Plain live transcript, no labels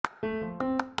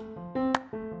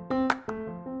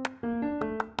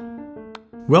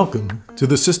Welcome to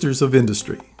the Sisters of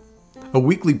Industry, a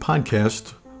weekly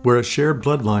podcast where a shared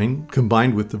bloodline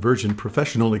combined with divergent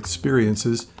professional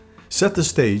experiences set the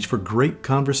stage for great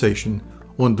conversation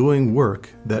on doing work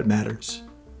that matters.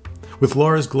 With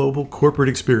Laura's global corporate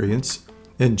experience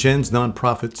and Jen's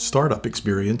nonprofit startup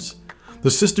experience,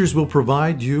 the sisters will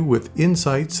provide you with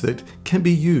insights that can be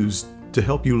used to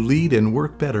help you lead and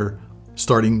work better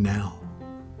starting now.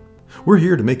 We're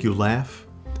here to make you laugh,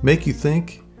 make you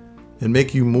think, and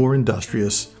make you more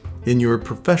industrious in your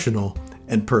professional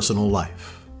and personal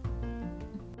life.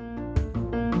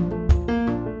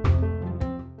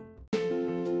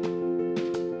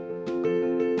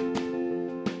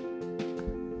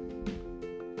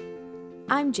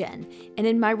 I'm Jen, and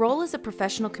in my role as a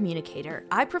professional communicator,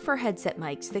 I prefer headset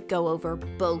mics that go over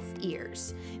both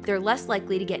ears. They're less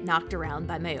likely to get knocked around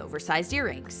by my oversized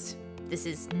earrings. This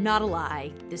is not a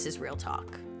lie, this is real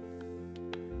talk.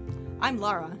 I'm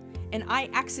Laura, and I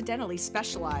accidentally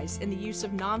specialize in the use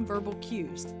of nonverbal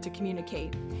cues to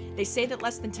communicate. They say that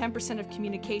less than 10% of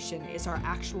communication is our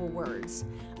actual words.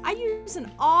 I use an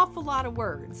awful lot of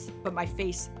words, but my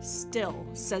face still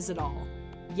says it all.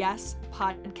 Yes,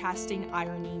 podcasting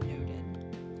irony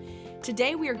noted.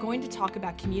 Today we are going to talk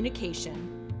about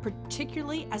communication,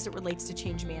 particularly as it relates to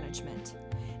change management.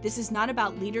 This is not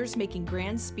about leaders making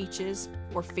grand speeches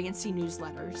or fancy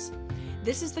newsletters.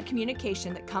 This is the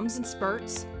communication that comes in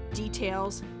spurts,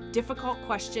 details, difficult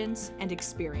questions, and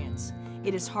experience.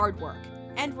 It is hard work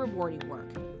and rewarding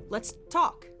work. Let's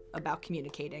talk about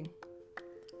communicating.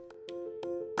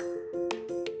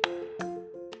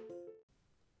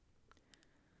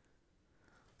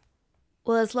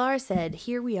 Well, as Laura said,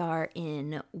 here we are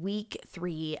in week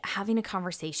 3 having a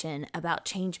conversation about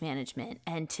change management.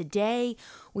 And today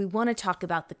we want to talk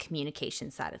about the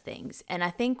communication side of things. And I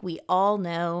think we all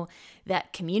know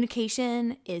that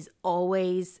communication is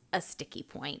always a sticky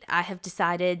point. I have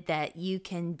decided that you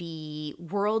can be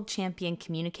world champion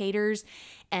communicators,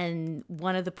 and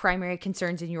one of the primary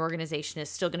concerns in your organization is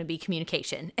still going to be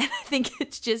communication. And I think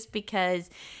it's just because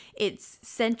it's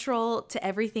central to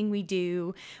everything we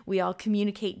do. We all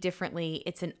communicate differently.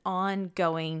 It's an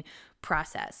ongoing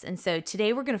process. And so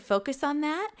today we're going to focus on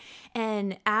that.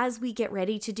 And as we get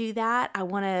ready to do that, I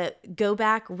want to go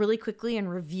back really quickly and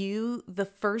review the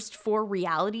first 4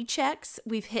 reality checks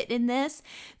we've hit in this.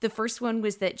 The first one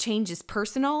was that change is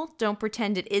personal. Don't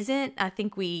pretend it isn't. I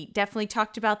think we definitely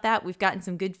talked about that. We've gotten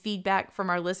some good feedback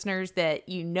from our listeners that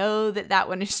you know that that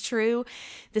one is true.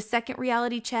 The second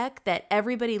reality check, that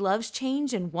everybody loves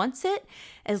change and wants it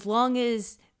as long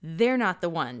as they're not the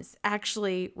ones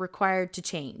actually required to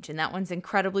change. And that one's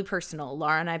incredibly personal.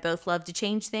 Laura and I both love to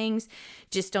change things,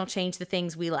 just don't change the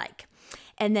things we like.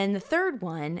 And then the third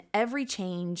one, every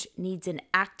change needs an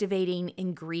activating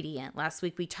ingredient. Last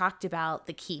week we talked about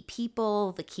the key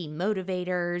people, the key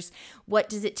motivators. What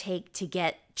does it take to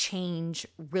get change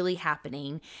really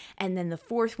happening? And then the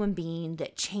fourth one being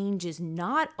that change is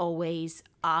not always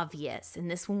obvious. And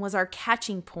this one was our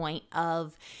catching point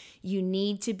of you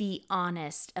need to be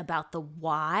honest about the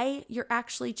why you're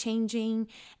actually changing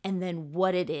and then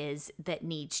what it is that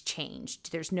needs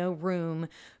changed. There's no room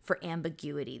for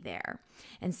ambiguity there.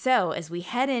 And so as we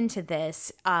head into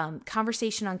this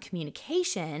conversation on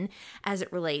communication as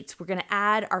it relates, we're going to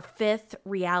add our 5th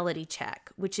reality check,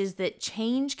 which is that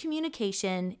change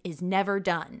communication is never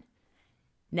done.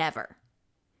 Never.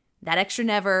 That extra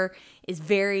never is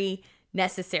very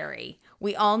necessary.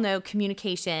 We all know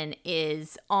communication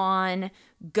is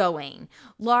ongoing.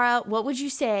 Laura, what would you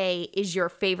say is your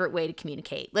favorite way to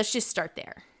communicate? Let's just start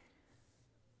there.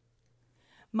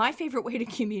 My favorite way to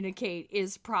communicate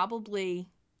is probably,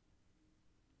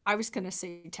 I was going to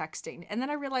say texting, and then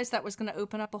I realized that was going to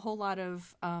open up a whole lot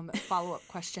of follow-up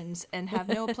questions and have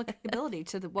no applicability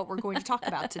to what we're going to talk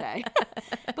about today.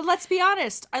 But let's be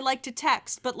honest, I like to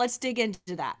text, but let's dig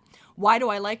into that. Why do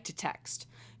I like to text?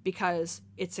 Because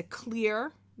it's a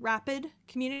clear, rapid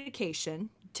communication,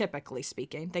 typically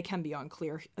speaking. They can be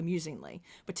unclear, amusingly.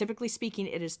 But typically speaking,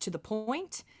 it is to the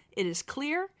point, it is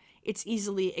clear, it's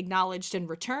easily acknowledged and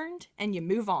returned, and you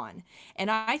move on. And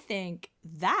I think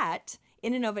that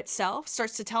in and of itself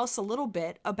starts to tell us a little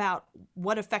bit about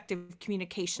what effective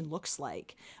communication looks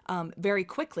like very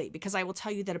quickly, because I will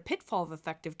tell you that a pitfall of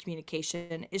effective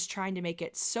communication is trying to make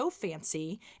it so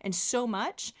fancy and so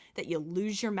much that you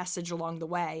lose your message along the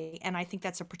way. And I think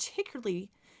that's a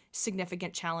particularly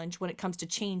significant challenge when it comes to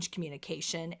change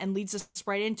communication and leads us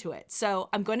right into it. So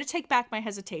I'm going to take back my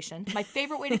hesitation. My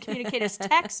favorite way to communicate is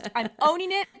text. I'm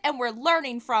owning it and we're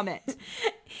learning from it.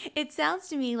 It sounds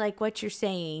to me like what you're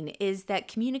saying is that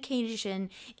communication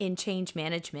in change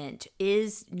management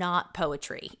is not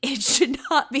poetry. It should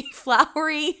not be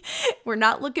flowery. We're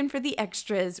not looking for the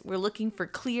extras. We're looking for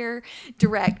clear,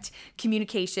 direct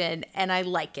communication, and I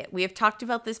like it. We have talked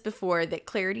about this before, that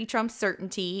clarity trumps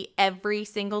certainty every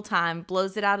single time,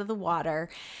 blows it out of the water.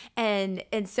 And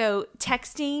so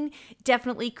texting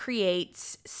definitely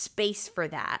creates space for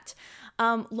that.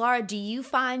 Laura, do you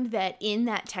find that in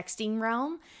that texting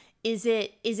realm, is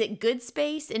it good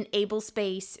space and able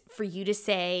space for you to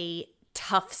say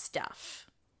tough stuff?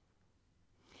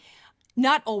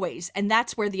 Not always. And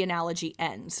that's where the analogy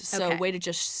ends. So Okay. way to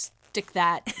just stick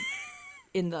that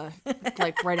in the,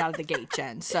 like, right out of the gate,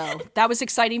 Jen. So that was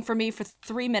exciting for me for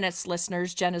 3 minutes,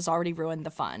 listeners. Jen has already ruined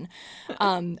the fun.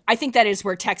 I think that is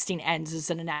where texting ends, is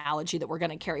an analogy that we're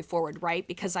going to carry forward, right?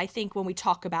 Because I think when we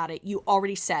talk about it, you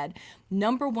already said,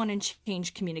 number one in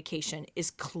change communication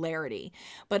is clarity.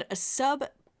 But a sub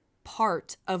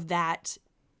part of that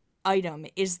item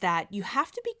is that you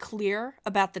have to be clear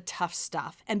about the tough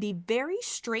stuff and be very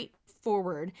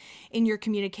straightforward in your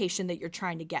communication that you're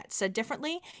trying to get. Said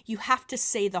differently, you have to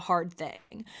say the hard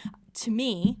thing. To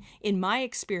me, in my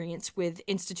experience with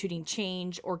instituting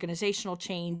change, organizational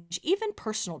change, even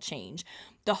personal change,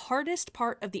 the hardest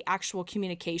part of the actual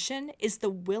communication is the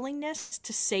willingness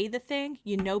to say the thing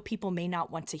you know people may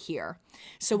not want to hear.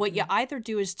 So what you either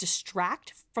do is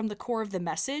distract from the core of the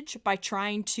message by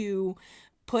trying to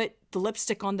put the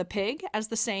lipstick on the pig, as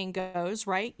the saying goes,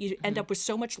 right? You end up with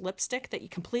so much lipstick that you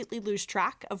completely lose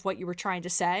track of what you were trying to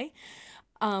say.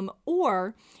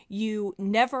 Or you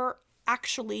never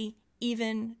actually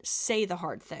even say the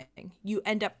hard thing. You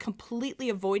end up completely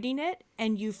avoiding it,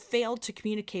 and you failed to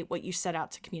communicate what you set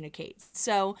out to communicate.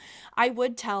 So I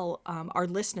would tell our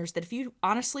listeners that if you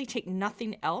honestly take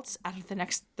nothing else out of the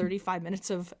next 35 minutes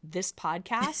of this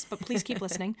podcast, but please keep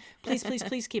listening,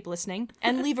 please keep listening,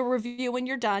 and leave a review when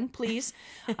you're done, please.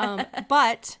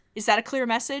 But is that a clear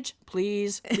message?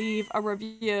 Please leave a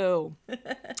review.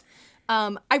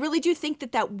 I really do think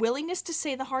that willingness to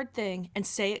say the hard thing and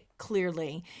say it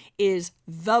clearly is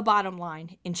the bottom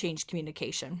line in change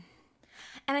communication.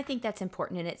 And I think that's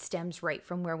important, and it stems right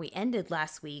from where we ended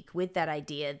last week with that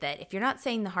idea that if you're not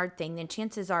saying the hard thing, then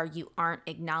chances are you aren't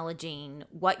acknowledging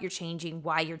what you're changing,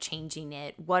 why you're changing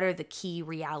it, what are the key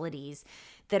realities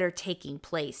that are taking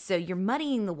place. So you're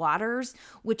muddying the waters,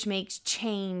 which makes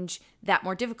change that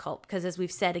more difficult, because as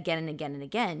we've said again and again and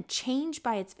again, change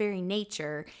by its very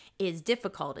nature is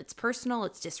difficult. It's personal,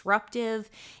 it's disruptive,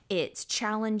 it's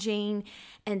challenging.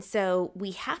 And so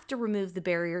we have to remove the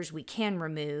barriers we can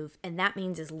remove. And that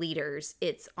means as leaders,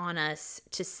 it's on us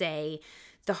to say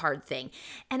the hard thing.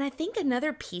 And I think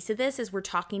another piece of this, as we're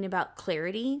talking about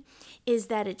clarity, is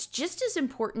that it's just as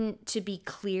important to be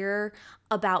clear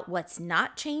about what's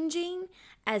not changing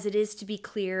as it is to be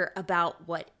clear about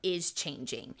what is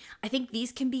changing. I think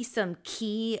these can be some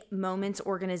key moments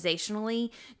organizationally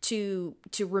to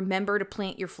remember to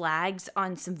plant your flags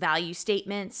on some value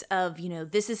statements of,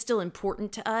 this is still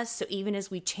important to us. So even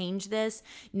as we change this,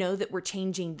 know that we're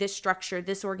changing this structure,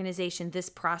 this organization, this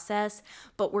process,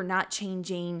 but we're not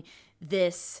changing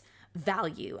this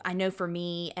value. I know for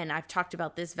me, and I've talked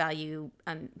about this value,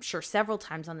 I'm sure several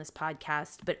times on this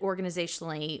podcast, but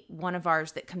organizationally, one of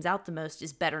ours that comes out the most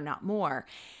is better, not more.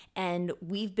 And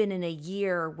we've been in a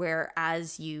year where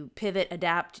as you pivot,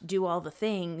 adapt, do all the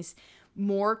things,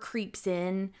 more creeps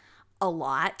in a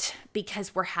lot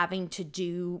because we're having to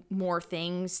do more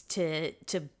things to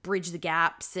bridge the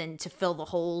gaps and to fill the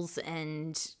holes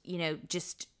and,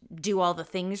 just do all the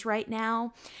things right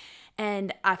now.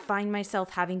 And I find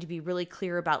myself having to be really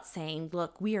clear about saying,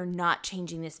 look, we are not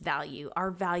changing this value. Our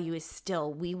value is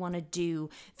still, we want to do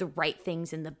the right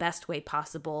things in the best way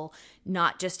possible,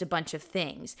 not just a bunch of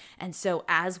things. And so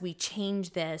as we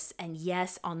change this, and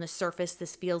yes, on the surface,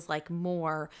 this feels like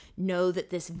more, know that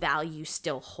this value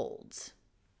still holds.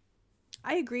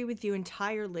 I agree with you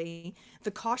entirely.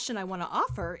 The caution I want to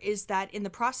offer is that in the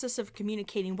process of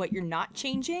communicating what you're not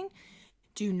changing,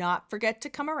 do not forget to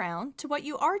come around to what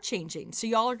you are changing. So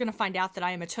y'all are going to find out that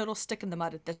I am a total stick in the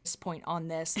mud at this point on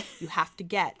this. You have to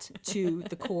get to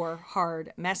the core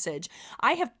hard message.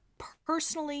 I have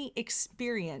personally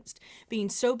experienced being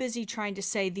so busy trying to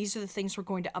say these are the things we're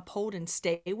going to uphold and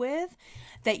stay with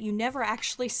that you never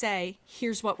actually say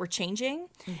here's what we're changing.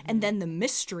 And then the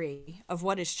mystery of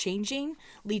what is changing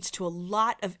leads to a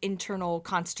lot of internal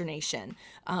consternation.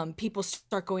 People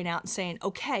start going out and saying,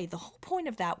 okay, the whole point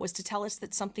of that was to tell us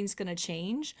that something's going to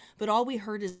change, but all we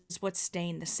heard is what's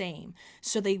staying the same.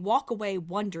 So they walk away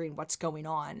wondering what's going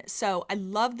on. So I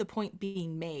love the point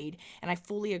being made, and I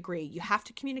fully agree. You have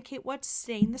to communicate what's what's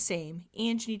staying the same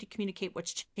and you need to communicate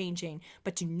what's changing,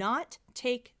 but do not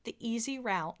take the easy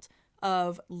route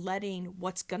of letting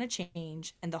what's going to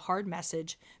change and the hard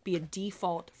message be a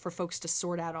default for folks to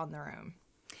sort out on their own.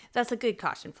 That's a good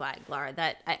caution flag, Laura.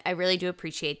 That I really do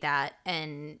appreciate that.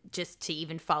 And just to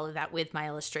even follow that with my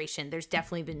illustration, there's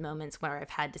definitely been moments where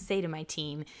I've had to say to my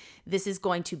team, this is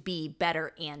going to be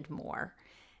better and more.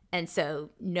 And so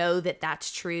know that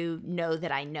that's true. Know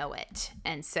that I know it.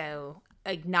 And so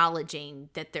acknowledging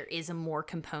that there is a more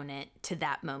component to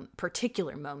that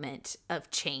particular moment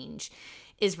of change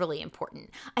is really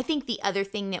important. I think the other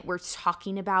thing that we're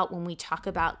talking about when we talk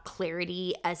about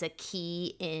clarity as a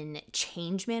key in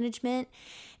change management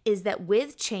is that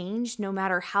with change, no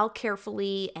matter how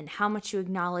carefully and how much you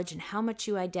acknowledge and how much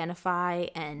you identify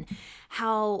and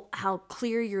how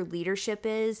clear your leadership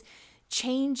is,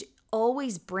 change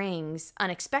always brings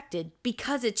unexpected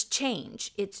because it's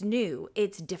change. It's new,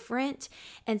 it's different.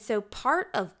 And so part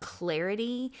of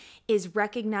clarity is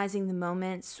recognizing the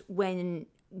moments when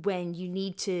you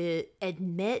need to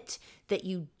admit that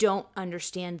you don't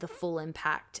understand the full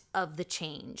impact of the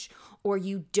change, or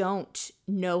you don't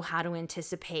know how to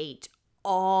anticipate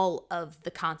all of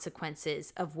the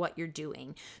consequences of what you're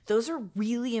doing. Those are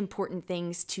really important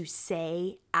things to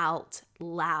say out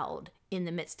loud in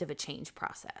the midst of a change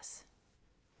process.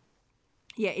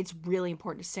 Yeah, it's really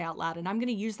important to say out loud. And I'm going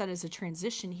to use that as a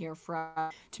transition here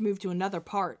to move to another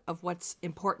part of what's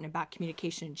important about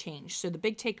communication and change. So the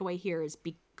big takeaway here is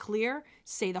be clear,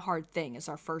 say the hard thing is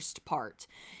our first part.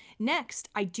 Next,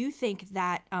 I do think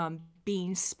that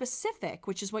being specific,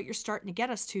 which is what you're starting to get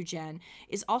us to, Jen,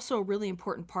 is also a really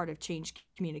important part of change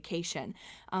communication.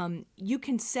 You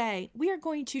can say, we are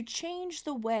going to change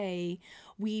the way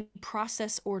we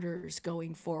process orders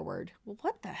going forward. Well,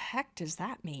 what the heck does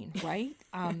that mean, right?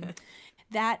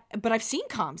 But I've seen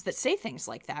comms that say things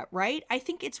like that, right? I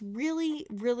think it's really,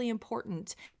 really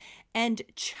important and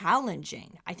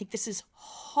challenging. I think this is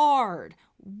hard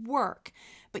work,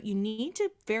 but you need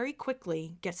to very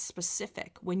quickly get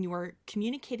specific when you are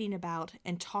communicating about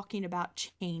and talking about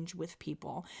change with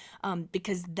people,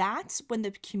 because that's when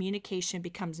the communication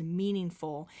becomes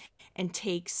meaningful and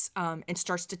takes and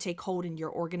starts to take hold in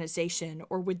your organization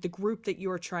or with the group that you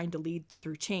are trying to lead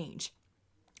through change.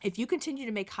 If you continue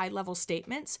to make high-level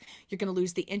statements, you're going to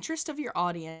lose the interest of your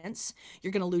audience,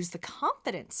 you're going to lose the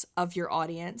confidence of your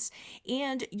audience,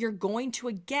 and you're going to,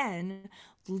 again,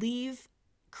 leave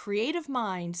creative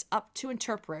minds up to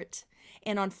interpret.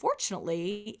 And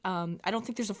unfortunately, I don't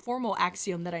think there's a formal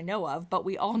axiom that I know of, but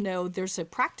we all know there's a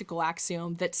practical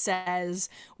axiom that says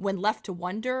when left to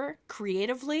wonder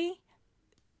creatively,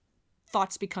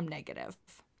 thoughts become negative.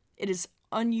 It is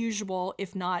unusual,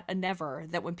 if not a never,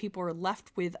 that when people are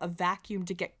left with a vacuum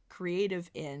to get creative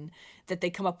in, that they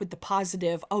come up with the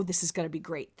positive, oh, this is going to be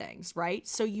great things, right?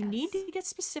 So you need to get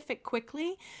specific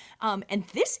quickly. And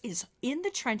this is in the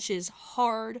trenches,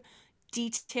 hard,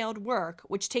 detailed work,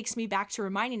 which takes me back to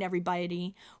reminding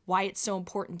everybody why it's so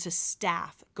important to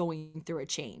staff going through a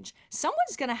change.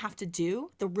 Someone's going to have to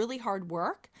do the really hard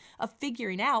work of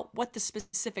figuring out what the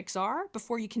specifics are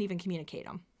before you can even communicate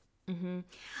them. Mm-hmm.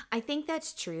 I think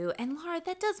that's true. And Laura,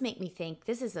 that does make me think,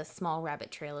 this is a small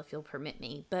rabbit trail if you'll permit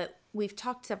me, but we've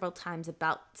talked several times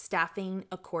about staffing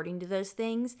according to those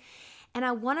things. And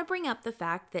I want to bring up the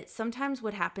fact that sometimes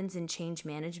what happens in change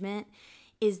management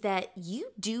is that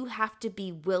you do have to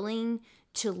be willing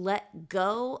to let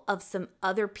go of some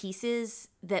other pieces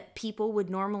that people would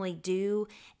normally do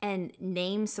and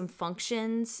name some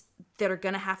functions that are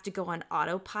going to have to go on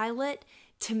autopilot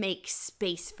to make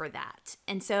space for that.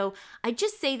 And so I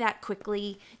just say that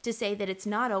quickly to say that it's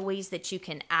not always that you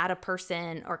can add a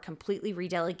person or completely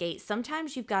redelegate.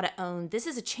 Sometimes you've got to own, this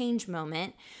is a change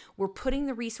moment. We're putting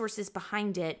the resources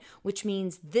behind it, which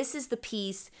means this is the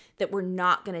piece that we're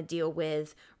not going to deal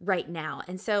with right now.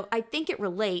 And so I think it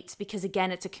relates because,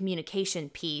 again, it's a communication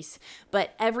piece.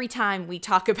 But every time we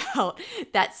talk about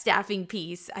that staffing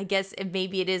piece, I guess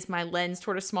maybe it is my lens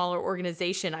toward a smaller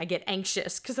organization, I get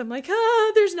anxious because I'm like,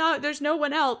 there's no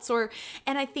one else.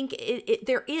 And I think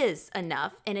there is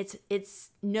enough, and it's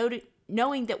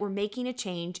knowing that we're making a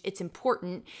change. It's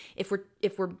important if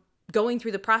we're going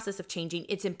through the process of changing,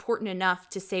 it's important enough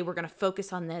to say we're going to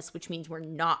focus on this, which means we're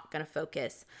not going to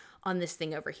focus on this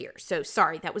thing over here. So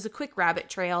sorry, that was a quick rabbit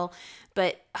trail,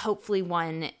 but hopefully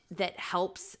one that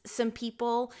helps some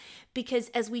people, because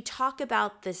as we talk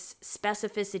about this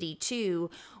specificity too,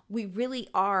 we really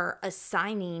are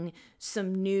assigning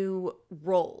some new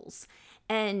roles.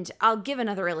 And I'll give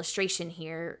another illustration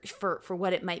here for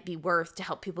what it might be worth to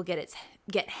help people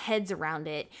get heads around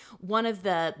it. One of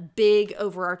the big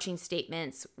overarching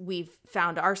statements we've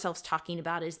found ourselves talking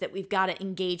about is that we've got to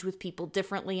engage with people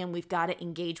differently, and we've got to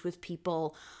engage with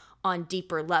people on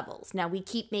deeper levels. Now, we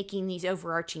keep making these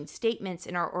overarching statements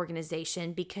in our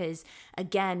organization because,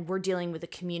 again, we're dealing with a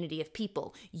community of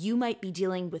people. You might be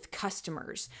dealing with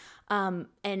customers,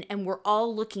 and we're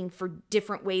all looking for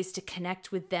different ways to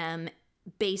connect with them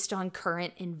based on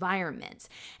current environments.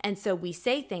 And so we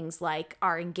say things like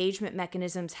our engagement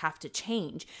mechanisms have to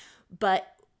change,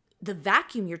 but the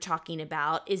vacuum you're talking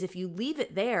about is if you leave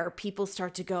it there, people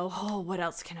start to go, oh, what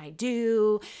else can I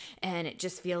do? And it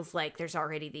just feels like there's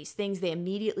already these things. They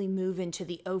immediately move into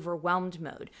the overwhelmed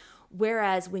mode.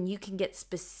 Whereas when you can get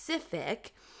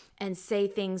specific and say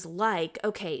things like,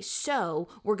 okay, so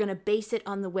we're going to base it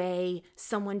on the way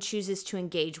someone chooses to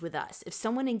engage with us. If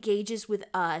someone engages with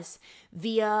us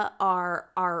via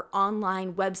our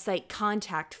online website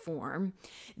contact form,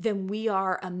 then we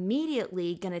are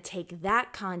immediately going to take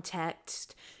that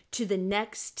context to the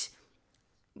next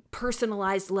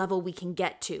personalized level we can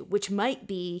get to, which might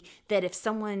be that if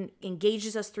someone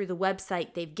engages us through the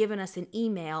website, they've given us an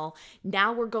email,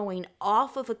 now we're going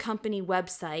off of a company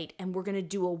website and we're going to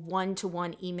do a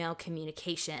one-to-one email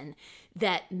communication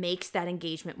that makes that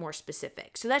engagement more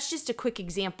specific. So that's just a quick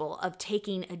example of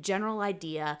taking a general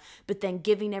idea, but then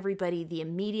giving everybody the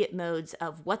immediate modes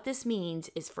of what this means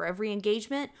is for every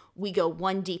engagement, we go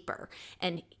one deeper.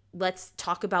 And let's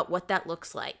talk about what that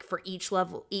looks like for each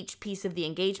level, each piece of the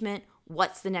engagement.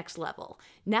 What's the next level?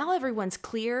 Now everyone's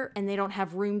clear and they don't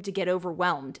have room to get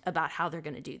overwhelmed about how they're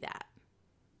going to do that.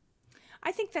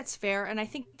 I think that's fair. And I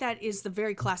think that is the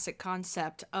very classic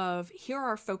concept of here are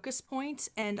our focus points.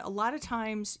 And a lot of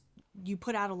times you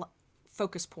put out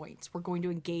focus points. We're going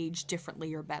to engage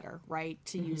differently or better, right?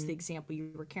 To use the example you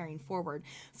were carrying forward.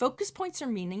 Focus points are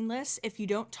meaningless if you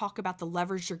don't talk about the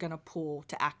levers you're going to pull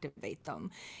to activate them.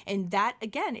 And that,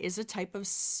 again, is a type of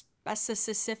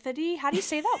specificity. How do you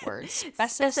say that word?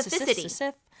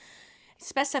 Specificity.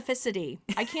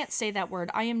 I can't say that word.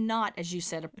 I am not, as you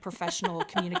said, a professional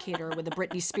communicator with a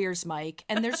Britney Spears mic,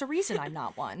 and there's a reason I'm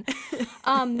not one.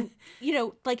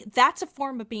 That's a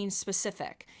form of being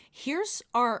specific. Here's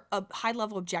our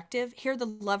high-level objective. Here are the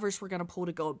levers we're going to pull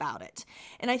to go about it.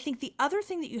 And I think the other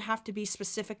thing that you have to be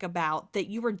specific about that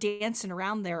you were dancing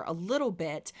around there a little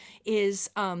bit is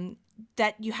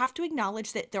that you have to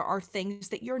acknowledge that there are things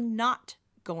that you're not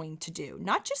going to do.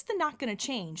 Not just the not going to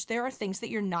change. There are things that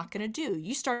you're not going to do.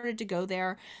 You started to go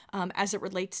there as it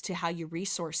relates to how you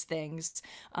resource things.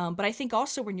 But I think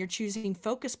also when you're choosing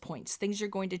focus points, things you're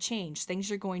going to change, things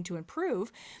you're going to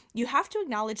improve, you have to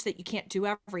acknowledge that you can't do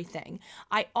everything.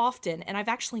 I often, and I've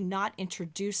actually not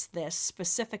introduced this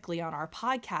specifically on our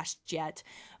podcast yet,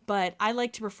 but I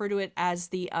like to refer to it as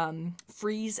the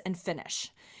freeze and finish.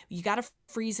 You got to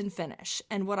freeze and finish.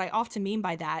 And what I often mean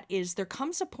by that is there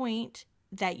comes a point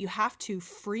that you have to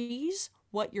freeze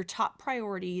what your top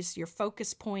priorities, your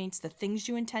focus points, the things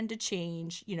you intend to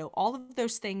change, all of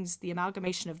those things, the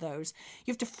amalgamation of those,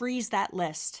 you have to freeze that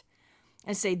list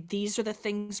and say, these are the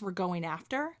things we're going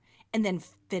after, and then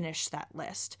finish that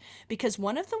list. Because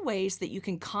one of the ways that you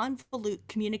can convolute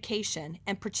communication,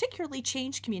 and particularly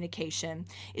change communication,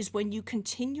 is when you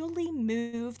continually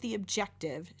move the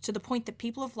objective to the point that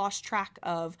people have lost track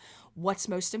of what's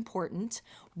most important,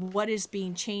 what is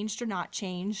being changed or not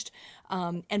changed,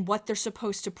 and what they're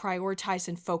supposed to prioritize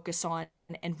and focus on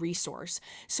and resource.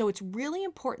 So it's really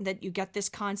important that you get this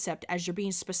concept as you're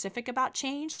being specific about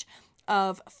change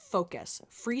of focus,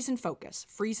 freeze and focus,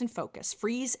 freeze and focus,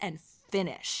 freeze and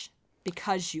finish,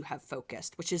 because you have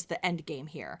focused, which is the end game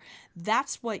here.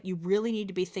 That's what you really need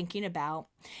to be thinking about.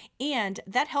 And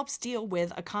that helps deal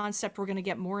with a concept we're going to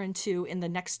get more into in the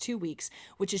next 2 weeks,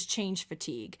 which is change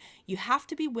fatigue. You have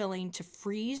to be willing to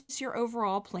freeze your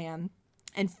overall plan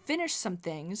and finish some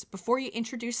things before you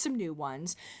introduce some new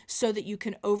ones so that you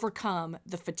can overcome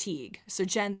the fatigue. So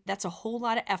Jen, that's a whole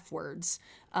lot of F words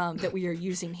that we are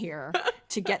using here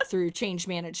to get through change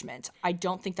management. I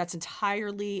don't think that's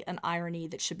entirely an irony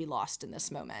that should be lost in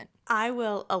this moment. I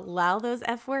will allow those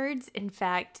F words. In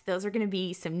fact, those are going to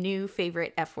be some new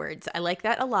favorite F words. I like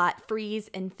that a lot. Freeze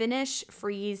and finish,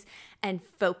 freeze and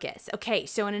focus. Okay,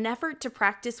 so in an effort to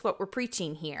practice what we're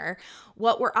preaching here,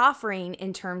 what we're offering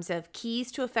in terms of keys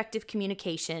to effective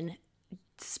communication,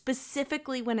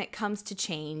 specifically when it comes to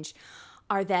change,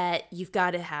 are that you've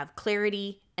got to have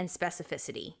clarity and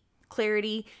specificity.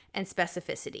 clarity and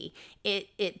specificity.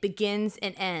 It begins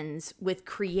and ends with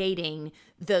creating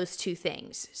those two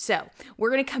things. So we're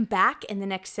going to come back in the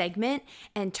next segment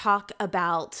and talk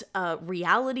about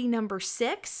reality number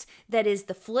 6, that is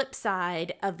the flip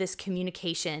side of this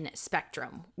communication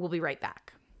spectrum. We'll be right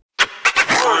back.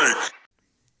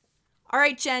 All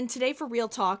right, Jen, today for Real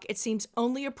Talk, it seems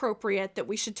only appropriate that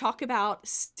we should talk about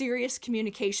serious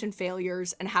communication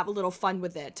failures and have a little fun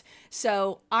with it.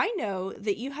 So I know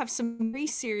that you have some very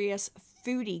serious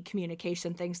foodie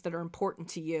communication things that are important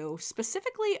to you,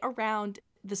 specifically around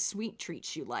the sweet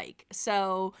treats you like.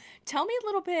 So tell me a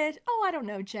little bit, I don't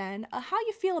know, Jen, how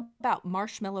you feel about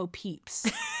marshmallow peeps.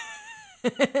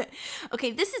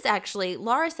 Okay, this is actually,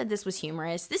 Laura said this was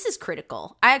humorous. This is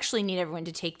critical. I actually need everyone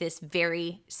to take this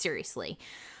very seriously.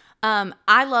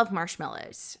 I love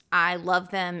marshmallows. I love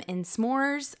them in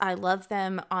s'mores. I love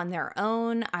them on their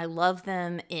own. I love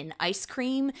them in ice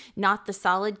cream, not the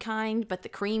solid kind, but the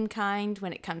cream kind.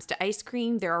 When it comes to ice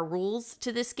cream, there are rules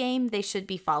to this game. They should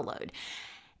be followed.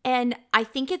 And I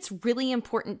think it's really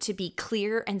important to be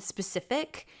clear and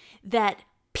specific that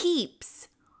Peeps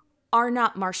are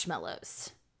not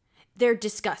marshmallows. They're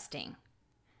disgusting.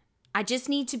 I just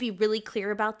need to be really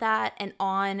clear about that and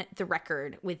on the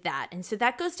record with that. And so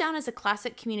that goes down as a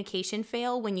classic communication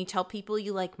fail when you tell people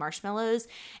you like marshmallows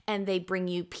and they bring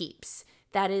you Peeps.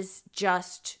 That is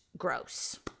just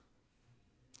gross.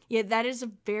 Yeah, that is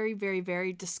a very, very,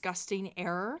 very disgusting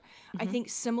error. I think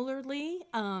similarly,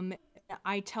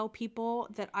 I tell people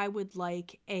that I would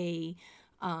like a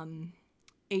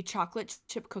chocolate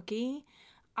chip cookie.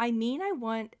 I mean, I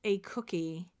want a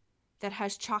cookie that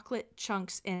has chocolate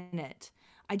chunks in it.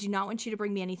 I do not want you to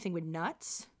bring me anything with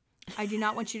nuts. I do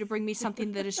not want you to bring me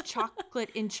something that is chocolate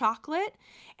in chocolate.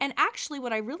 And actually,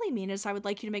 what I really mean is I would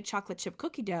like you to make chocolate chip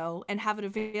cookie dough and have it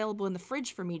available in the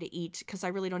fridge for me to eat, because I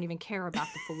really don't even care about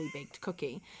the fully baked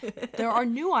cookie. There are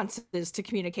nuances to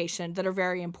communication that are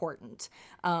very important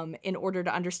in order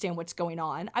to understand what's going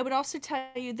on. I would also tell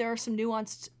you there are some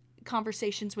nuanced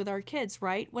conversations with our kids,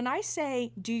 right? When I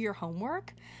say do your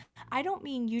homework, I don't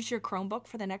mean use your Chromebook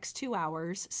for the next 2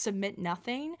 hours, submit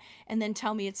nothing, and then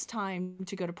tell me it's time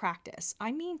to go to practice.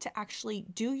 I mean to actually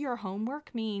do your homework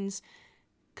means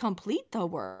complete the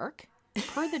work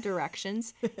per the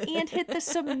directions and hit the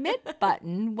submit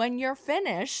button when you're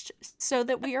finished so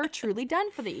that we are truly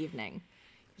done for the evening.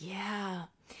 Yeah.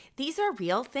 These are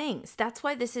real things. That's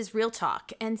why this is Real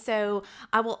Talk. And so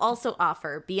I will also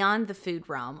offer beyond the food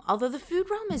realm, although the food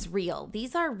realm is real,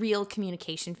 these are real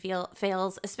communication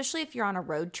fails, especially if you're on a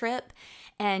road trip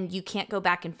and you can't go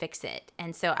back and fix it.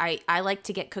 And so I like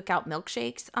to get cookout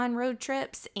milkshakes on road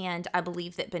trips. And I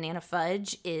believe that banana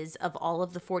fudge is, of all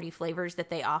of the 40 flavors that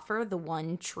they offer, the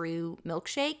one true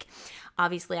milkshake.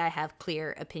 Obviously, I have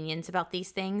clear opinions about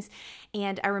these things.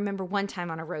 And I remember one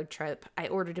time on a road trip, I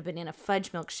ordered a banana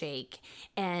fudge milkshake,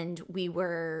 and we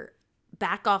were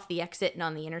back off the exit and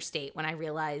on the interstate when I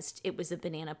realized it was a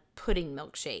banana pudding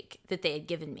milkshake that they had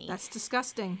given me. That's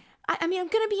disgusting. I mean, I'm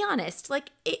going to be honest,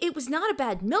 like, it was not a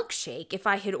bad milkshake if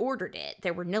I had ordered it.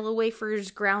 There were Nilla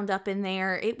wafers ground up in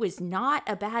there. It was not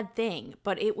a bad thing,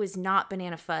 but it was not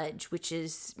banana fudge, which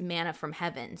is manna from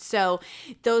heaven. So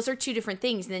those are two different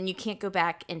things, and then you can't go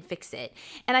back and fix it.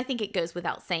 And I think it goes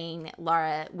without saying,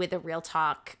 Laura, with a Real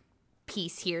Talk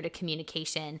piece here to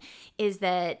communication, is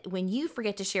that when you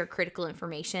forget to share critical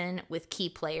information with key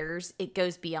players, it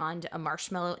goes beyond a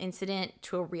marshmallow incident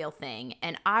to a real thing.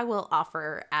 And I will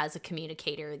offer as a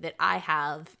communicator that I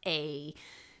have a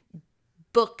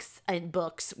books and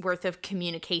books worth of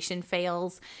communication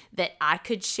fails that I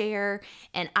could share.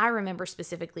 And I remember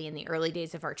specifically in the early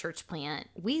days of our church plant,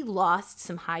 we lost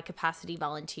some high capacity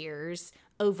volunteers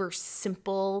over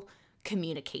simple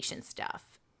communication stuff.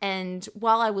 And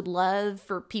while I would love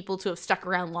for people to have stuck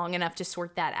around long enough to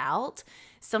sort that out,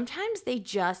 sometimes they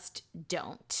just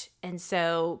don't. And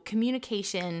so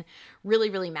communication really,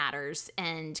 really matters.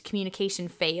 And communication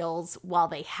fails while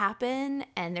they happen.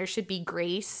 And there should be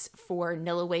grace for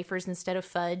Nilla wafers instead of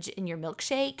fudge in your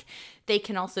milkshake. They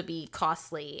can also be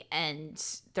costly, and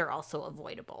they're also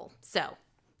avoidable. So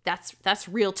that's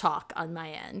Real Talk on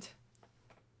my end.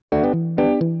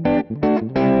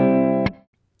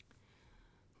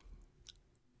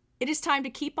 It is time to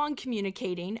keep on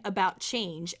communicating about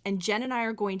change, and Jen and I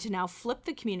are going to now flip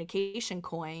the communication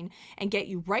coin and get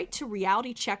you right to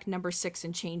reality check number 6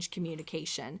 in change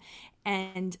communication.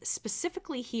 And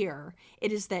specifically here,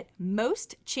 it is that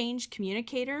most change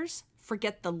communicators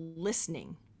forget the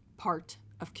listening part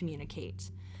of communicate.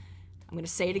 I'm going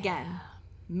to say it again.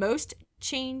 Most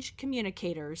change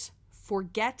communicators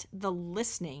forget the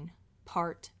listening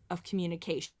part of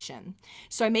communication.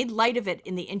 So I made light of it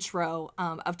in the intro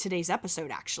of today's episode,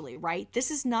 actually, right?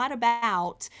 This is not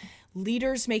about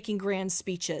leaders making grand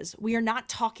speeches. We are not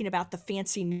talking about the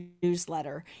fancy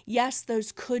newsletter. Yes,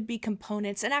 those could be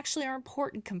components and actually are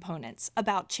important components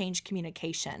about change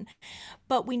communication.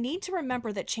 But we need to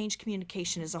remember that change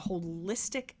communication is a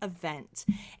holistic event.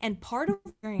 And part of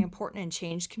what's very important in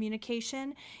change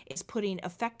communication is putting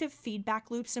effective feedback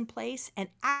loops in place and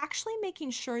actually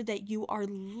making sure that you are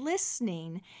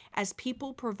listening as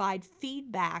people provide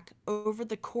feedback over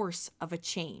the course of a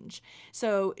change.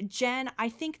 So, Jen, I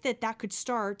think that could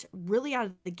start really out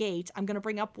of the gate. I'm going to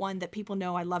bring up one that people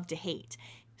know I love to hate: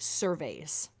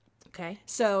 surveys. Okay.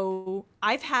 So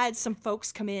I've had some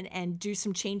folks come in and do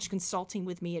some change consulting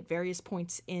with me at various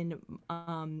points in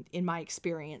my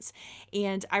experience.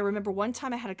 And I remember one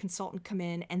time I had a consultant come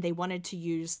in and they wanted to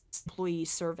use employee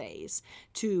surveys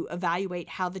to evaluate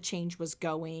how the change was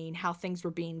going, how things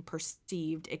were being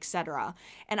perceived, etc.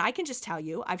 And I can just tell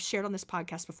you, I've shared on this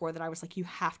podcast before that I was like, you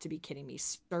have to be kidding me.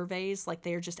 Surveys, like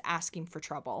they are just asking for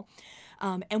trouble.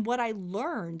 And what I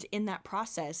learned in that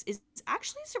process is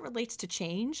actually, as it relates to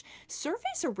change,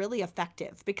 surveys are really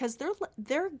effective because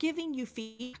they're giving you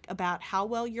feedback about how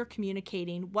well you're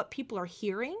communicating, what people are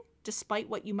hearing despite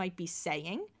what you might be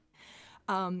saying,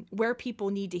 where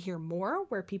people need to hear more,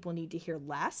 where people need to hear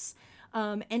less,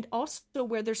 and also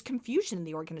where there's confusion in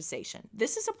the organization.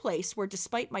 This is a place where,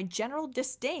 despite my general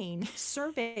disdain,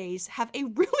 surveys have a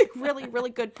really, really, really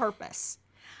good purpose.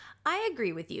 I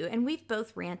agree with you, and we've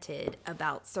both ranted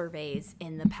about surveys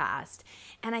in the past,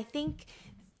 and I think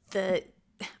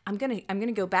I'm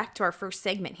gonna go back to our first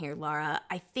segment here, Laura.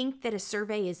 I think that a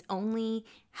survey is only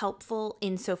helpful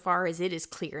insofar as it is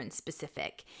clear and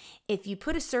specific. If you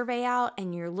put a survey out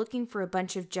and you're looking for a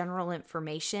bunch of general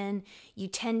information, you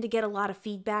tend to get a lot of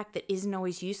feedback that isn't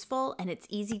always useful, and it's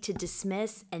easy to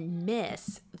dismiss and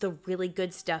miss the really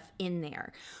good stuff in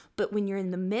there. But when you're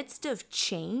in the midst of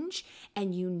change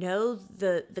and you know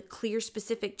the clear,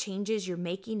 specific changes you're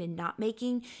making and not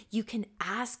making, you can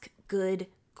ask good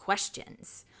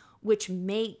questions, which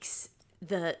makes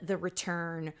the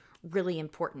return really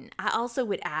important. I also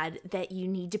would add that you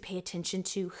need to pay attention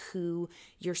to who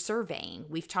you're surveying.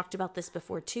 We've talked about this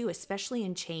before too, especially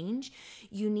in change.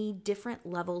 You need different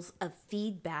levels of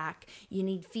feedback. You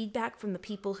need feedback from the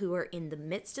people who are in the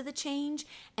midst of the change,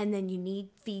 and then you need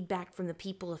feedback from the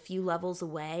people a few levels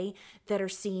away that are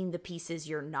seeing the pieces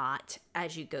you're not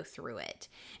as you go through it.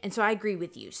 And so I agree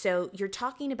with you. So you're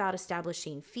talking about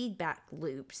establishing feedback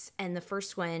loops, and the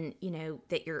first one,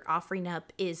 that you're offering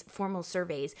up is formal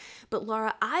surveys. But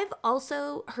Laura, I've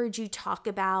also heard you talk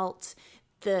about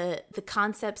the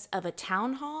concepts of a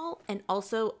town hall and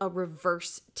also a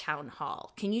reverse town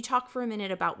hall. Can you talk for a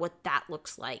minute about what that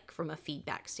looks like from a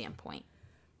feedback standpoint?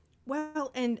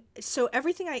 Well, and so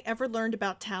everything I ever learned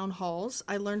about town halls,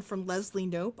 I learned from Leslie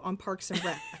Knope on Parks and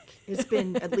Rec. It's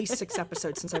been at least 6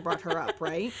 episodes since I brought her up,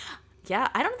 right? Yeah,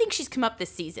 I don't think she's come up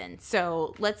this season.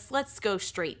 So let's go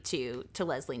straight to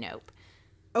Leslie Knope.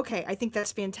 Okay, I think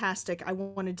that's fantastic. I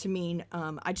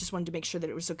just wanted to make sure that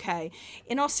it was okay.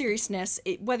 In all seriousness,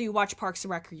 whether you watch Parks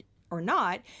and Rec or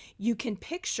not, you can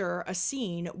picture a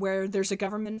scene where there's a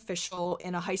government official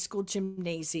in a high school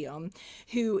gymnasium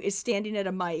who is standing at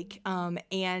a mic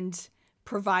and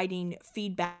providing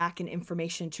feedback and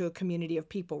information to a community of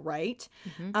people, right?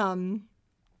 Mm-hmm.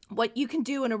 What you can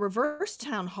do in a reverse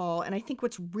town hall, and I think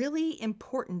what's really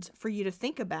important for you to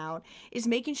think about, is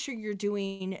making sure you're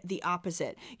doing the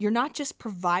opposite. You're not just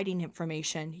providing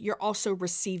information, you're also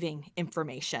receiving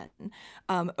information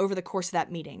over the course of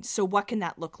that meeting. So what can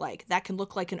that look like? That can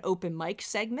look like an open mic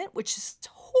segment, which is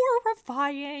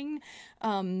horrifying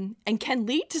and can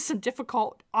lead to some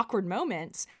difficult, awkward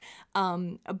moments,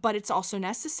 but it's also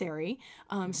necessary.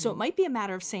 So it might be a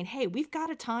matter of saying, hey, we've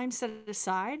got a time set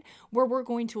aside where we're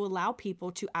going to allow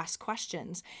people to ask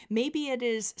questions. Maybe it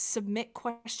is submit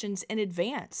questions in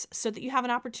advance so that you have an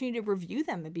opportunity to review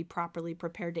them and be properly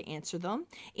prepared to answer them.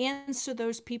 And so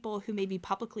those people who maybe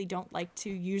publicly don't like to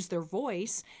use their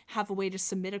voice have a way to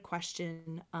submit a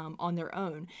question on their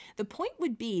own. The point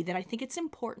would be that I think it's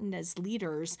important as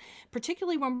leaders,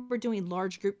 particularly when we're doing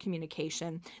large group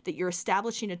communication, that you're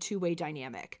establishing a two-way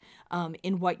dynamic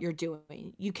in what you're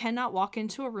doing. You cannot walk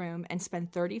into a room and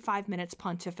spend 35 minutes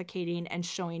pontificating and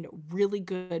showing really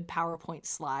good PowerPoint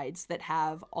slides that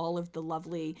have all the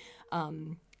lovely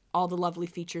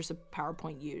features of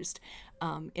PowerPoint used.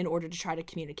 in order to try to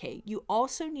communicate. You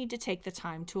also need to take the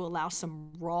time to allow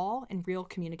some raw and real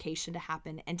communication to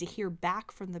happen and to hear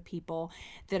back from the people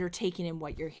that are taking in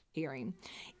what you're hearing.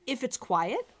 If it's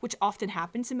quiet, which often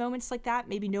happens in moments like that,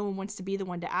 maybe no one wants to be the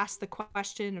one to ask the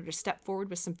question or to step forward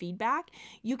with some feedback,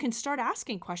 you can start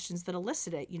asking questions that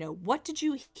elicit it. What did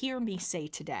you hear me say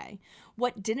today?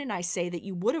 What didn't I say that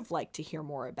you would have liked to hear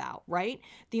more about, right?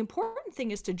 The important thing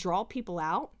is to draw people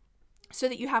out so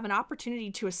that you have an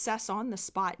opportunity to assess on the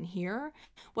spot and hear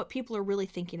what people are really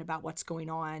thinking about what's going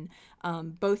on,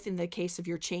 both in the case of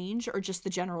your change or just the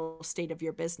general state of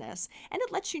your business. And it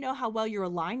lets you know how well you're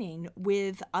aligning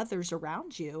with others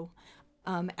around you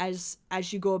as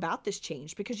you go about this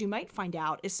change, because you might find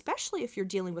out, especially if you're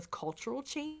dealing with cultural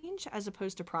change as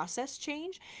opposed to process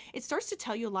change, it starts to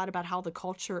tell you a lot about how the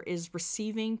culture is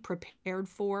receiving, prepared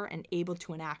for, and able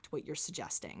to enact what you're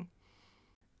suggesting.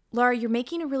 Laura, you're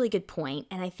making a really good point,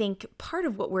 and I think part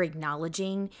of what we're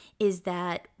acknowledging is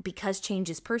that because change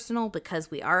is personal, because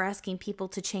we are asking people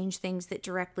to change things that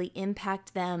directly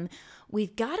impact them,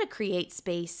 we've got to create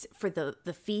space for the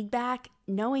feedback,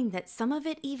 knowing that some of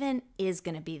it even is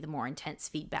going to be the more intense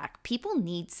feedback. People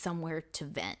need somewhere to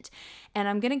vent. And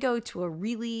I'm going to go to a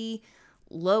really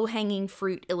low-hanging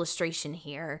fruit illustration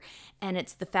here, and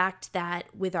it's the fact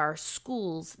that with our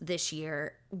schools this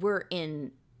year, we're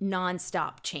in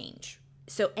nonstop change.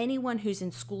 So anyone who's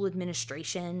in school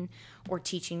administration or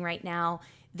teaching right now,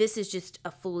 this is just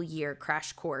a full year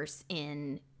crash course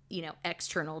in,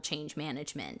 external change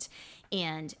management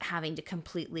and having to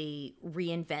completely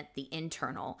reinvent the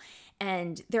internal.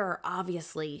 And there are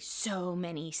obviously so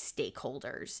many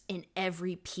stakeholders in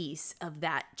every piece of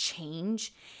that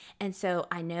change. And so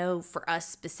I know for us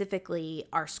specifically,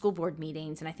 our school board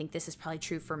meetings, and I think this is probably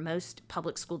true for most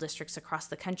public school districts across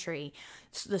the country,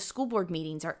 the school board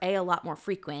meetings are A, a lot more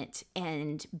frequent,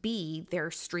 and B,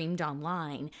 they're streamed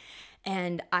online.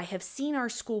 And I have seen our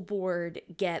school board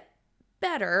get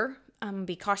better, I'm going to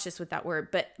be cautious with that word,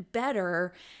 but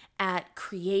better at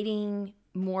creating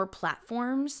more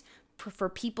platforms for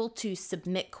people to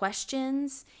submit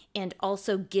questions, and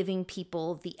also giving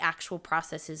people the actual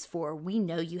processes for, we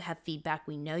know you have feedback,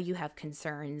 we know you have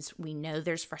concerns, we know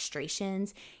there's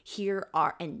frustrations, here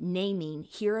are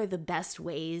the best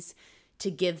ways to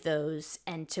give those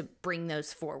and to bring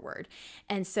those forward.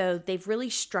 And so they've really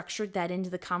structured that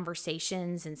into the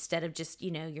conversations instead of just,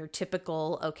 your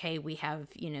typical, okay, we have,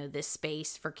 this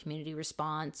space for community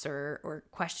response or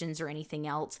questions or anything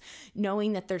else.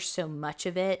 Knowing that there's so much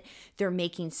of it, they're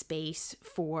making space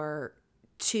for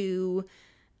two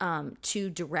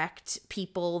direct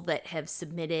people that have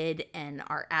submitted and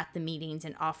are at the meetings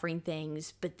and offering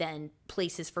things, but then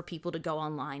places for people to go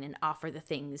online and offer the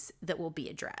things that will be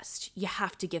addressed. You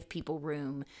have to give people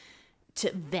room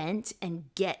to vent and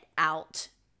get out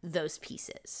those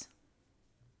pieces.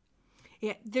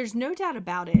 Yeah, there's no doubt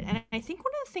about it. And I think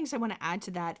one of the things I want to add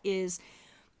to that is,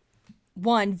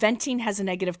 one, venting has a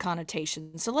negative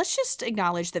connotation. So let's just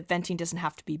acknowledge that venting doesn't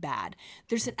have to be bad.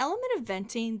 There's an element of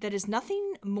venting that is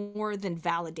nothing more than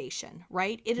validation,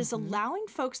 right? It is allowing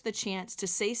folks the chance to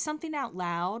say something out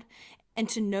loud and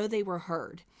to know they were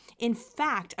heard. In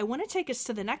fact, I want to take us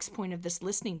to the next point of this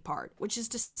listening part, which is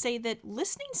to say that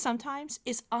listening sometimes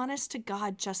is honest to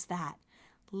God, just that.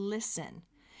 Listen.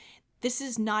 This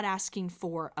is not asking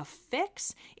for a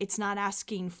fix. It's not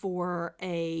asking for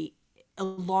a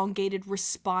elongated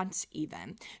response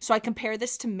even. So I compare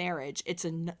this to marriage. It's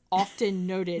an often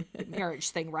noted marriage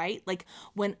thing, right? Like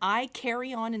when I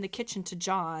carry on in the kitchen to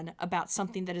John about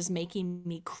something that is making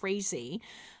me crazy,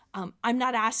 I'm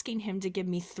not asking him to give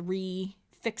me 3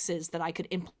 fixes that I could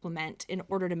implement in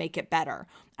order to make it better.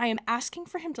 I am asking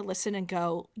for him to listen and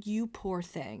go, you poor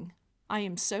thing. I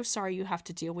am so sorry you have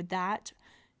to deal with that.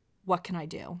 What can I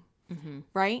do?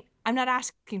 Right? I'm not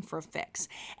asking for a fix.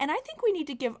 And I think we need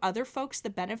to give other folks the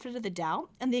benefit of the doubt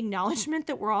and the acknowledgement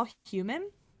that we're all human,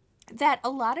 that a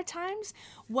lot of times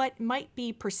what might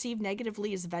be perceived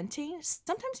negatively as venting,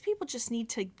 sometimes people just need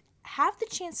to have the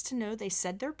chance to know they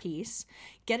said their piece,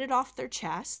 get it off their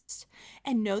chests,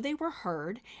 and know they were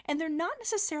heard. And they're not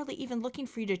necessarily even looking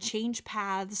for you to change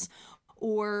paths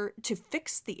or to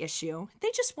fix the issue. They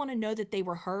just want to know that they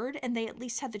were heard and they at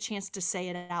least had the chance to say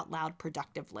it out loud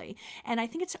productively. And I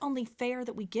think it's only fair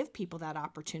that we give people that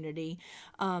opportunity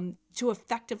to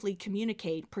effectively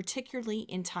communicate, particularly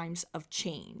in times of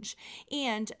change,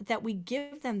 and that we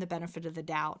give them the benefit of the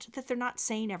doubt that they're not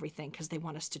saying everything because they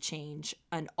want us to change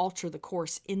and alter the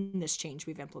course in this change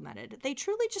we've implemented. They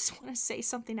truly just want to say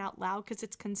something out loud because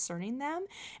it's concerning them.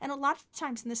 And a lot of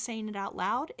times in the saying it out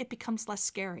loud, it becomes less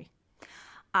scary.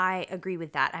 I agree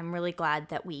with that. I'm really glad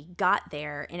that we got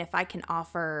there. And if I can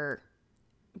offer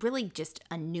really just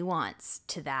a nuance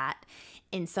to that,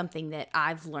 in something that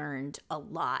I've learned a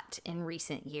lot in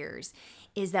recent years,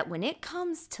 is that when it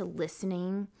comes to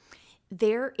listening,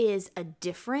 there is a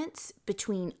difference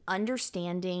between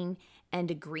understanding and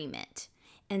agreement.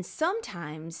 And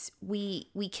sometimes we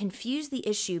confuse the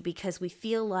issue because we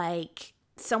feel like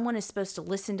someone is supposed to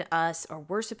listen to us or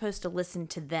we're supposed to listen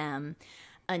to them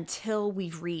until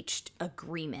we've reached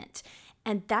agreement.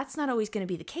 And that's not always going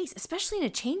to be the case, especially in a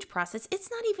change process.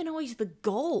 It's not even always the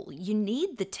goal. You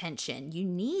need the tension. You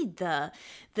need the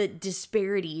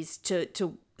disparities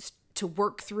to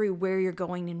work through where you're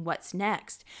going and what's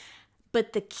next.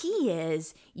 But the key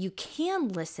is you can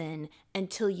listen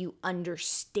until you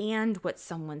understand what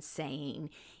someone's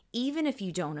saying, even if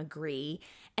you don't agree,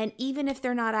 and even if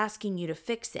they're not asking you to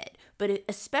fix it. But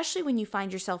especially when you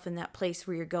find yourself in that place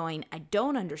where you're going, I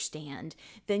don't understand,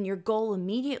 then your goal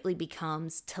immediately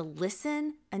becomes to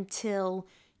listen until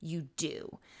you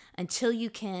do, until you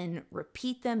can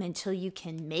repeat them, until you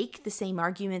can make the same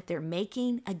argument they're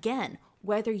making. Again,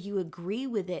 whether you agree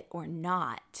with it or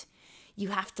not, you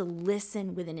have to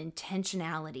listen with an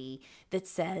intentionality that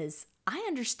says, I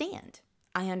understand.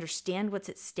 I understand what's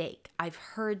at stake. I've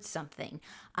heard something.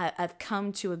 I've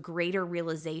come to a greater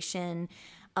realization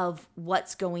of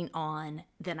what's going on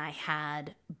than I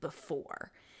had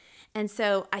before. And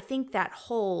so I think that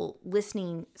whole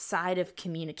listening side of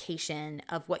communication,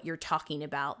 of what you're talking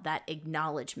about, that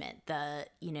acknowledgement, the,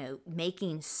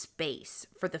 making space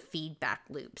for the feedback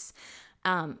loops,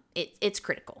 it's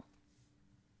critical.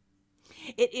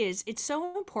 It is. It's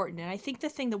so important. And I think the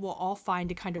thing that we'll all find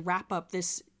to kind of wrap up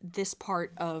this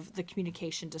part of the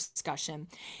communication discussion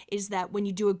is that when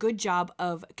you do a good job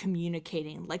of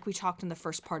communicating, like we talked in the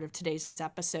first part of today's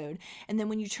episode, and then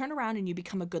when you turn around and you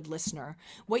become a good listener,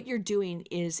 what you're doing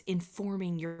is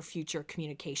informing your future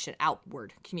communication,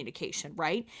 outward communication,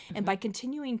 right? Mm-hmm. And by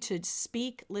continuing to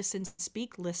speak, listen,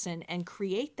 and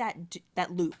create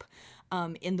that loop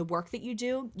in the work that you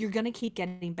do, you're going to keep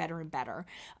getting better and better.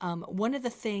 One of the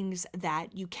things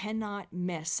that you cannot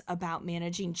miss about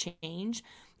managing change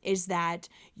is that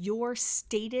your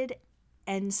stated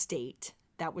end state,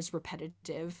 that was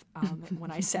repetitive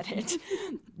when I said it,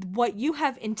 what you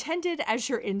have intended as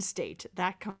your end state,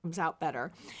 that comes out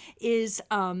better, is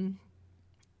going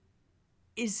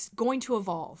to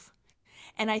evolve.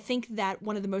 And I think that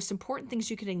one of the most important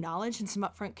things you can acknowledge in some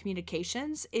upfront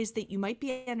communications is that you might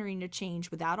be entering a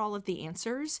change without all of the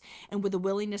answers and with a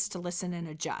willingness to listen and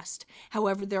adjust.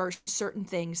 However, there are certain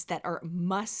things that are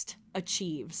must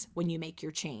achieves when you make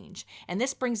your change. And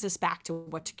this brings us back to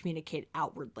what to communicate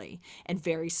outwardly, and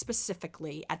very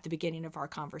specifically at the beginning of our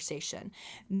conversation.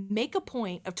 Make a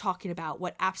point of talking about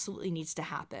what absolutely needs to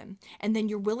happen, and then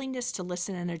your willingness to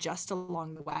listen and adjust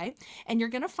along the way. And you're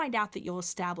going to find out that you'll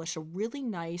establish a really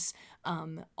nice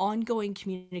ongoing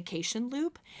communication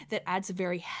loop that adds a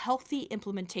very healthy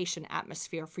implementation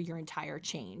atmosphere for your entire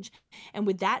change. And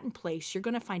with that in place, you're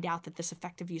going to find out that this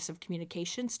effective use of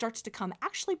communication starts to come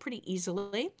actually pretty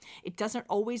easily. It doesn't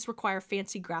always require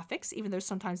fancy graphics, even though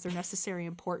sometimes they're necessary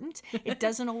and important. It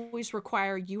doesn't always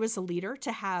require you as a leader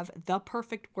to have the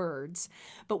perfect words,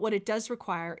 but what it does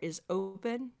require is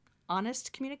open,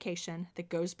 honest communication that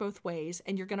goes both ways,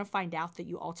 and you're going to find out that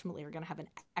you ultimately are going to have an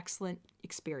excellent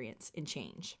experience in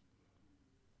change.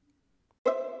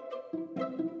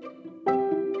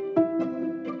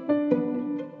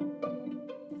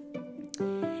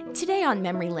 Today on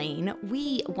Memory Lane,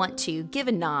 we want to give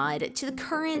a nod to the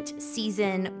current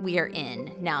season we are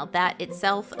in. Now, that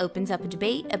itself opens up a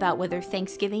debate about whether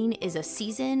Thanksgiving is a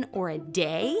season or a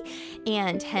day,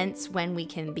 and hence when we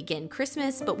can begin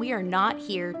Christmas, but we are not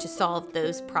here to solve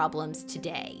those problems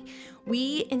today.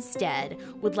 We instead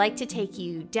would like to take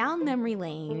you down memory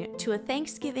lane to a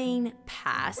Thanksgiving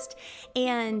past.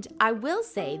 And I will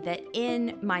say that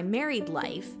in my married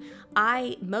life,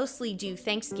 I mostly do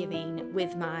Thanksgiving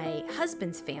with my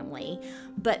husband's family,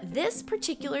 but this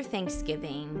particular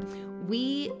Thanksgiving,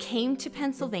 we came to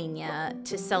Pennsylvania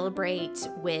to celebrate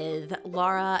with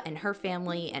Laura and her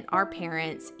family and our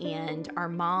parents and our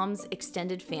mom's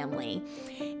extended family.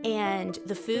 And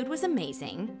the food was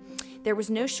amazing. There was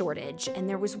no shortage, and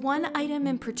there was one item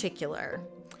in particular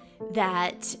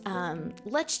that,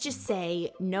 let's just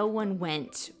say, no one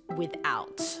went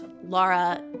without.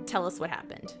 Laura, tell us what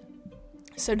happened.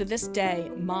 So to this day,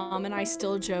 Mom and I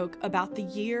still joke about the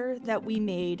year that we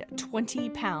made 20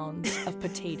 pounds of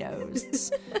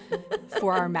potatoes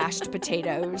for our mashed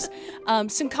potatoes.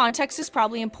 Some context is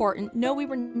probably important. No, we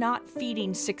were not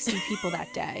feeding 60 people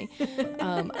that day.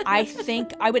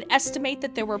 I would estimate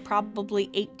that there were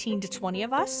probably 18 to 20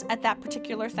 of us at that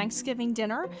particular Thanksgiving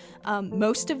dinner.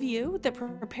 Most of you that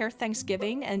prepare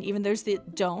Thanksgiving, and even those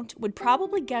that don't, would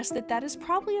probably guess that that is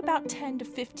probably about 10 to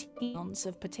 15 pounds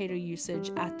of potato usage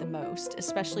at the most,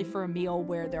 especially for a meal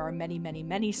where there are many, many,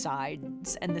 many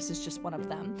sides, and this is just one of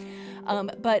them.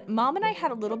 But Mom and I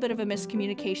had a little bit of a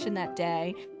miscommunication that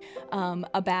day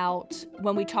about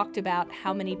when we talked about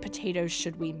how many potatoes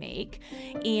should we make.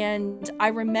 And I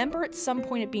remember at some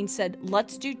point it being said,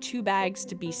 let's do 2 bags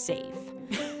to be safe.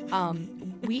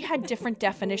 We had different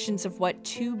definitions of what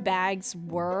 2 bags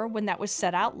were when that was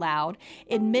said out loud,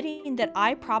 admitting that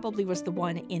I probably was the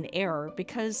one in error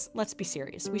because, let's be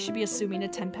serious, we should be assuming a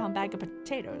 10-pound bag of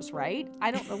potatoes, right?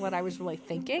 I don't know what I was really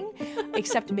thinking,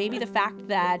 except maybe the fact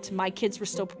that my kids were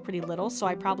still pretty little, so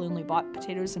I probably only bought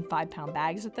potatoes in 5-pound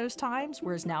bags at those times,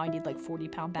 whereas now I need like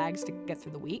 40-pound bags to get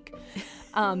through the week.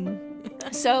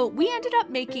 So we ended up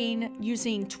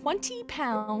using 20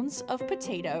 pounds of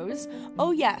potatoes.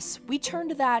 Oh yes, we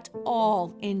turned that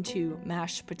all into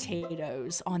mashed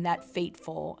potatoes on that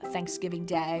fateful Thanksgiving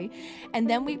day. And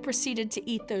then we proceeded to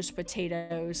eat those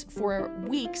potatoes for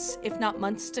weeks, if not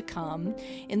months to come,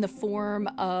 in the form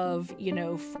of,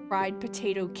 fried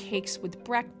potato cakes with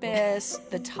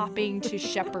breakfast, the topping to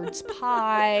shepherd's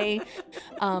pie,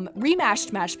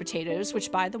 remashed mashed potatoes, which,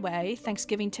 by the way,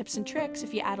 Thanksgiving tips and tricks,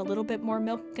 if you add a little bit more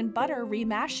milk and butter,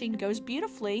 remashing goes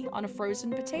beautifully on a frozen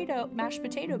mashed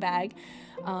potato bag.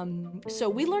 So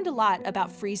we learned a lot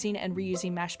about freezing and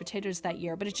reusing mashed potatoes that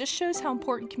year, but it just shows how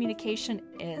important communication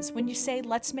is. When you say,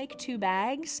 let's make 2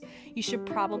 bags, you should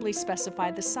probably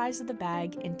specify the size of the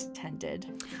bag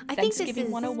intended. Thanksgiving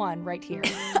 101 right here.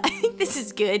 I think this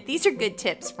is good. These are good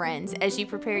tips, friends, as you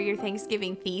prepare your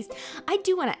Thanksgiving feast. I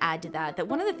do want to add to that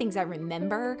one of the things I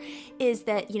remember is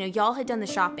that, y'all had done the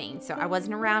shopping, so I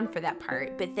wasn't around for that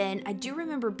part, but then I do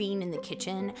remember being in the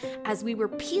kitchen as we were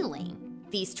peeling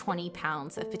these 20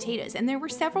 pounds of potatoes. And there were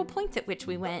several points at which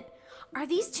we went, are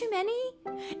these too many?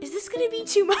 Is this going to be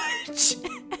too much?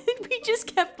 And we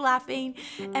just kept laughing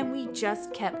and we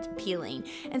just kept peeling.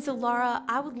 And so, Laura,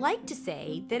 I would like to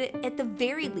say that at the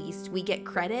very least, we get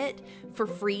credit for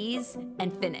freeze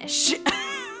and finish.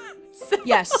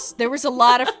 Yes, there was a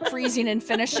lot of freezing and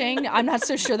finishing. I'm not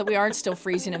so sure that we aren't still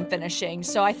freezing and finishing.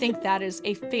 So I think that is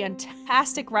a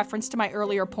fantastic reference to my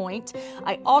earlier point.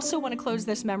 I also want to close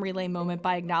this memory lane moment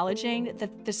by acknowledging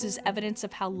that this is evidence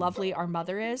of how lovely our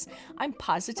mother is. I'm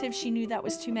positive she knew that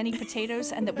was too many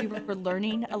potatoes and that we were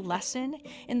learning a lesson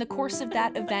in the course of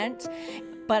that event.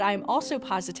 But I'm also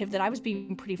positive that I was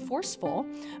being pretty forceful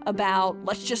about,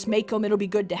 let's just make them, it'll be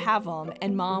good to have them.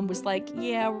 And Mom was like,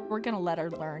 yeah, we're going to let her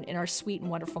learn in our sweet and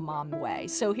wonderful mom way.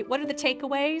 So what are the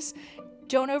takeaways?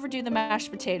 Don't overdo the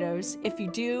mashed potatoes. If you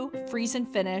do, freeze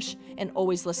and finish, and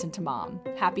always listen to Mom.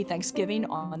 Happy Thanksgiving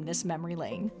on this memory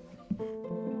lane.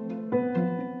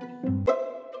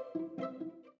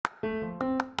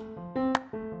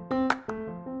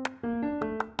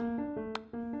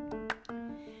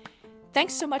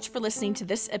 Thanks so much for listening to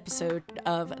this episode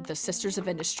of The Sisters of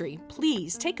Industry.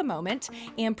 Please take a moment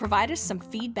and provide us some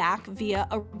feedback via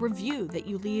a review that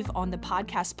you leave on the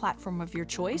podcast platform of your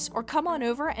choice, or come on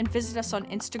over and visit us on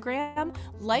Instagram.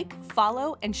 Like,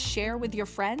 follow, and share with your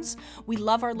friends. We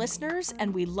love our listeners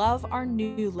and we love our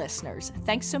new listeners.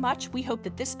 Thanks so much. We hope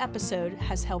that this episode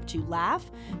has helped you laugh,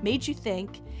 made you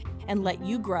think, and let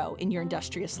you grow in your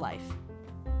industrious life.